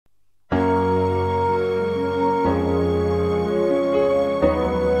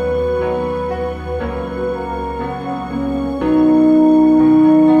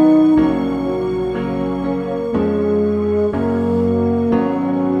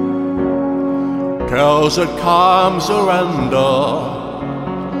'Twas a calm surrender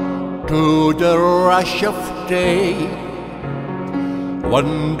to the rush of day,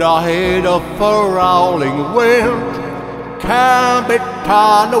 when the heat of a rolling wind can be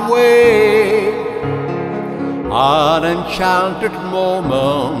torn away. An enchanted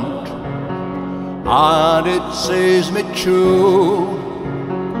moment, and it sees me true.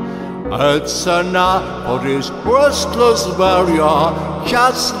 It's enough for this restless warrior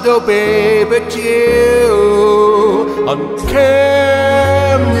just to be with you. And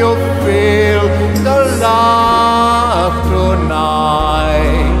can you feel the love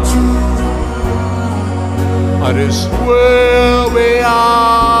tonight? And it's where we are.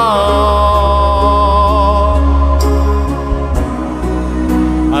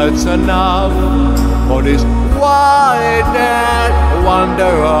 It's enough for this wide-eyed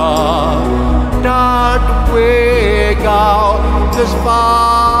wanderer that we go this far.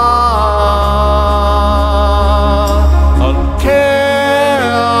 And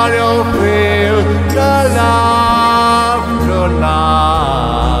can you feel the love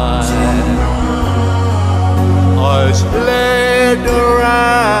tonight? It's laid to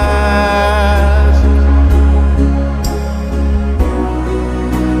rest.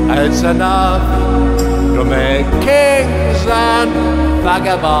 It's enough to make kings and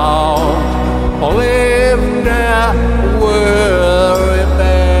vagabonds live their weary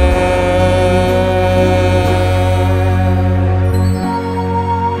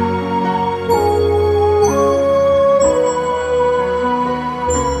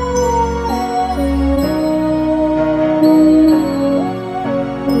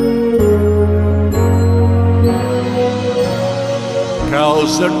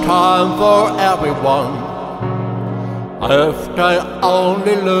Now's the time for everyone, if they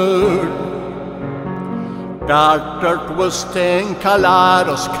only learn that the twisting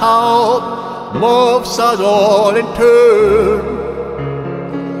kaleidoscope moves us all in turn.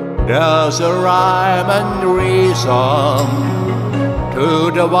 There's a rhyme and reason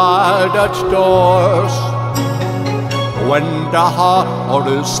to the wild doors, when the heart of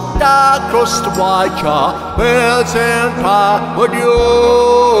the star-crossed watcher builds in time with you.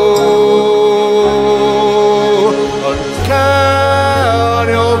 And can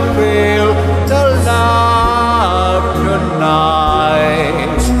you feel the love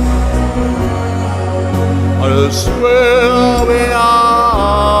tonight? It's where we are.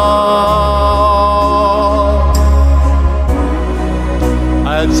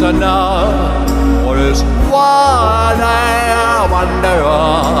 It's enough for this one-eyed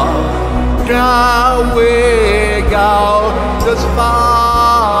wanderer that we go this far.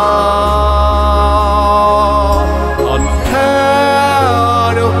 And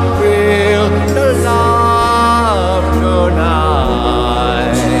can you feel the love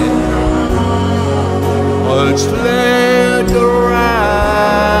tonight? It's laid to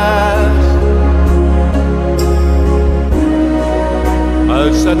rest.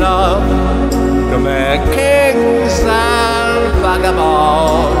 It's enough to make kings and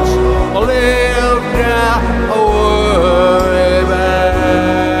vagabonds live their worry best.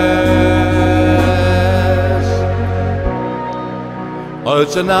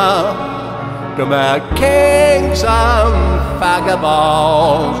 It's enough to make kings and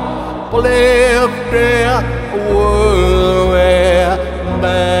vagabonds live their worry